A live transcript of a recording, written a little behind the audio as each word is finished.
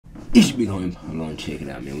It's big homie. I'm gonna check it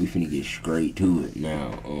out, man. We finna get straight to it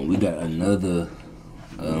now. We got another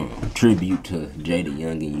tribute to Jada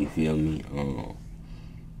Youngin. You feel me?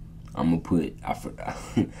 I'm gonna put. I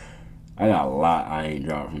got a lot I ain't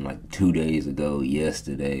dropped from like 2 days ago,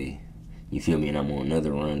 yesterday. You feel me? And I'm on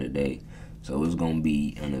another run today, so it's gonna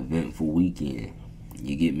be an eventful weekend.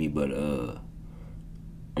 You get me? But I'm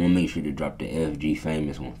gonna make sure to drop the FG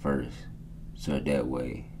Famous one first, so that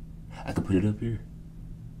way I can put it up here.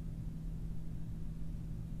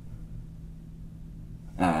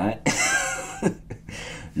 Alright.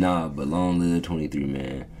 Nah, but long live 23,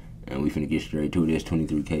 man. And we finna get straight to this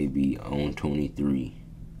 23KB on 23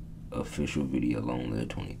 official video. Long live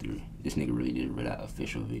 23. This nigga really did read out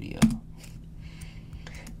official video.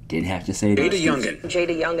 Didn't have to say that.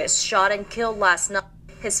 Jada Youngin shot and killed last night.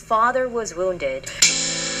 His father was wounded.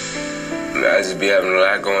 I just be having a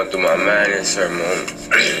lot going through my mind in certain moments.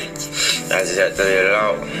 I just have to let it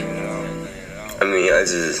out. I mean, I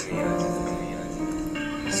just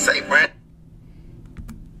say, Brent.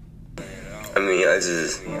 I mean, I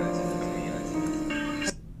just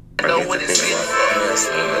know what it's been.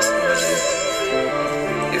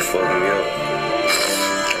 It fucked me up.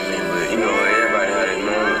 I mean, but you know what? Everybody had their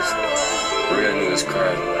moments. Real niggas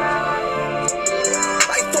cry.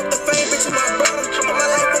 Like fuck the fame, bitch, my brother. Put my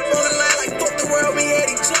life up on the line. Like fuck the world, we had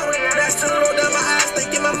each other. That's to roll down my eyes.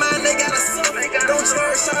 Think in my mind they gotta suffer. Don't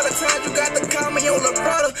cherish all the time. You got to call me your little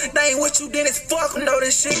brother. They ain't what you did, it's fuck. Know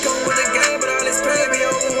this shit come with the game, but all this pain be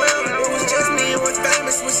overwhelming. It was just me and one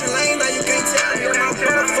famous switching lanes. Now you can't tell me. My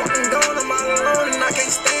brother fucking gone. I'm all alone and I can't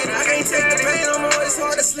stand it. I can't take the pain no more. It's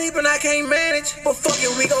hard to sleep and I can't manage. But fuck it,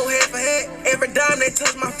 we go head for head. Every dime they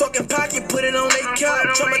touch my fucking pocket, put it on their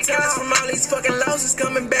couch. Traumatized from all these fucking losses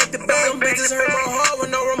coming back to back. Them bitches hurt my heart with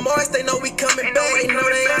no remorse. They know we coming back. They know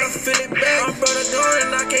they gotta feel it back. My brother gone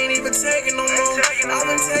and I can't even take it no more. I've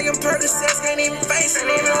been taking Percocets, can't even face it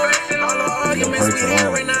no more. All the arguments we had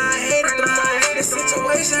right now, I hate it the most. This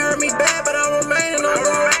situation hurt me bad, but I'm remaining on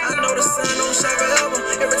road. I know the sun don't shine forever.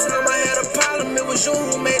 Every time I had a problem, it was you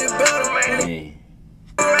who made it better. Hey.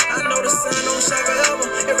 I know the sun don't shine forever.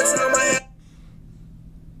 Every time I had.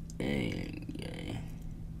 Dang.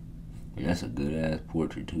 And that's a good ass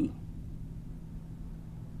portrait too.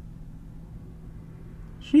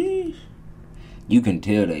 Sheesh. You can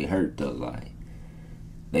tell they hurt though, like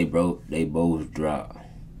they both dropped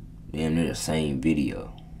damn near the same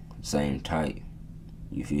video, same type.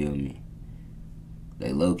 You feel me?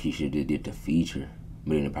 They low-key should have did the feature,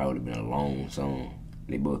 but then it probably would have been a long song.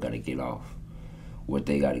 They both gotta get off what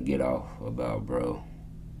they gotta get off about, bro.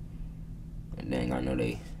 And dang, I know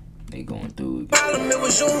they going through it. It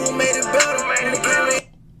was you who made it better.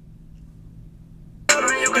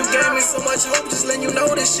 You gave me so much hope, just letting you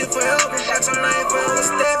know this shit forever. Watch your name forever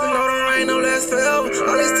stepping, know the rain don't last forever.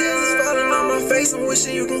 All these tears is falling on my face, I'm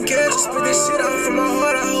wishing you can catch. Spit this shit out from my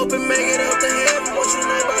heart, I hope it make it up to heaven. What you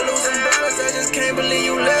know about losing brothers, I just can't believe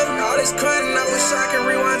you left me. All this crying, I wish I could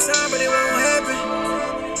rewind time, but it won't happen.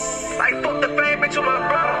 Like fuck the fame, bitch, you my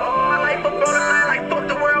brother. My life up on the line, like fuck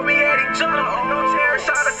the world, we had each other. Don't cherish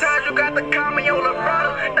all the times you got to call me your little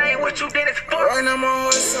brother. They ain't what you did, it's fuck. Right now my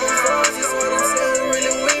heart's so frozen, just wanna tell you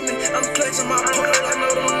really with me. I'm clutching my pole, I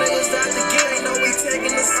know them niggas out to get. Ain't know we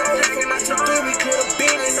taking the soul from out to three, we could've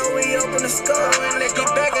been. Ain't know we open the skull, and they get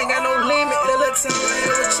back, ain't got no limit. The little time I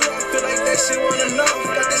had with you, I feel like that shit wanna know.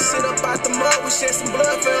 Got this shit up out the mud, we shed some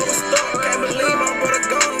blood, forever stuck. Can't believe my brother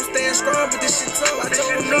gone, I'm staying strong, but this shit tough. I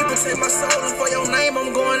told me, protect my soul, and for your name,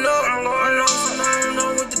 I'm going up. I don't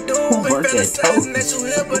know what to do. Been fantasizing that you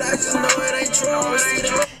here, but I just know it ain't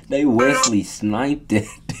true. They Wesley sniped it.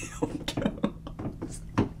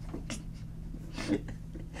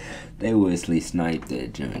 They Wesley sniped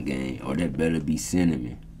that junk game. Or that better be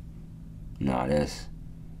cinnamon. Nah, that's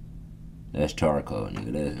charcoal,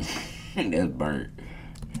 nigga. That's burnt.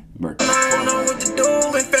 I don't know what to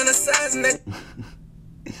do. Been fantasizing that.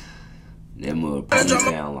 That mother probably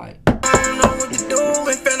sound like. I don't know what to do.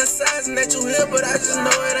 Been fantasizing that you here, but I just know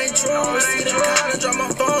it ain't true. I see them calling, drop my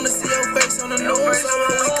phone to see your face on the news. So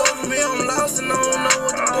when we go from here, I'm lost and I don't know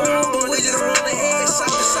what to do. But we just run ahead, shot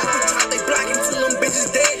the shot, we top, they blocking till them bitches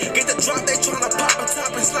dead. Get the drop, they tryna pop on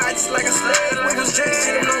top and slide just like a sled. We was just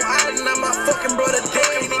shit on island, now my fucking brother dead.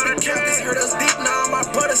 Can't even count this, hurt us deep, now my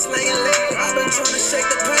brother slaying legs. I've been trying to shake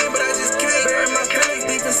the pain, but I just can't. Bury my feelings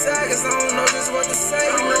deep inside, cause I don't know just what to say.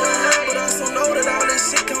 We know it hurt, but also know that all this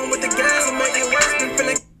shit come with the guys and make it worse than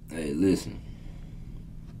feeling. Hey, listen.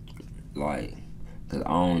 Like, cause I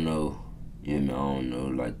don't know, you know, I don't know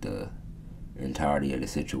like the entirety of the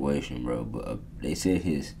situation, bro. But they said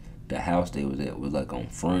the house they was at was like on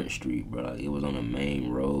Front Street, bro. Like, it was on the main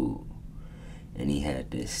road. and he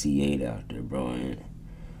had that C8 out there, bro. And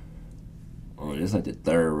it's like the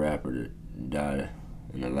third rapper that died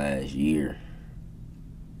in the last year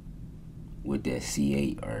with that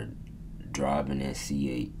C8 or driving that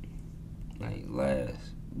C8 like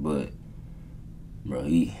last. But bro,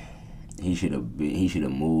 he should have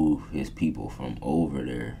moved his people from over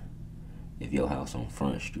there. If your house on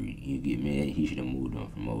Front Street, you get me? He should have moved them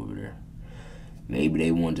from over there. Maybe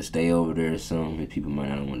they wanted to stay over there or something. His people might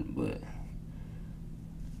not want, but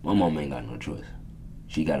my mom ain't got no choice.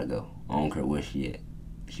 She gotta go. I don't care where she at.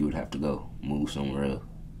 She would have to go, move somewhere else.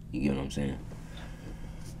 You get what I'm saying?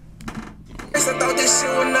 I thought this shit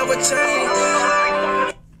would never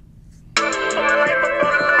change.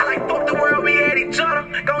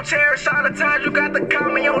 Gon' cherish all the times you got to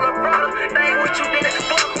call me on the brother. That ain't what you did is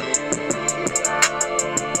fuck.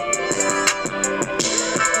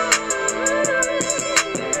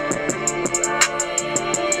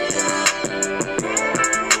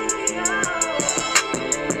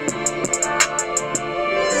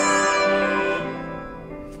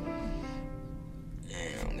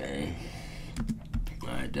 Damn, gang.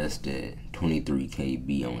 Alright, that's that 23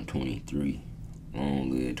 KB on 23.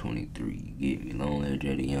 Long live 23. You get me? Long live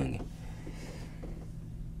Jada Youngin.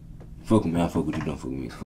 Fuck with me, I fuck with you, don't fuck with me.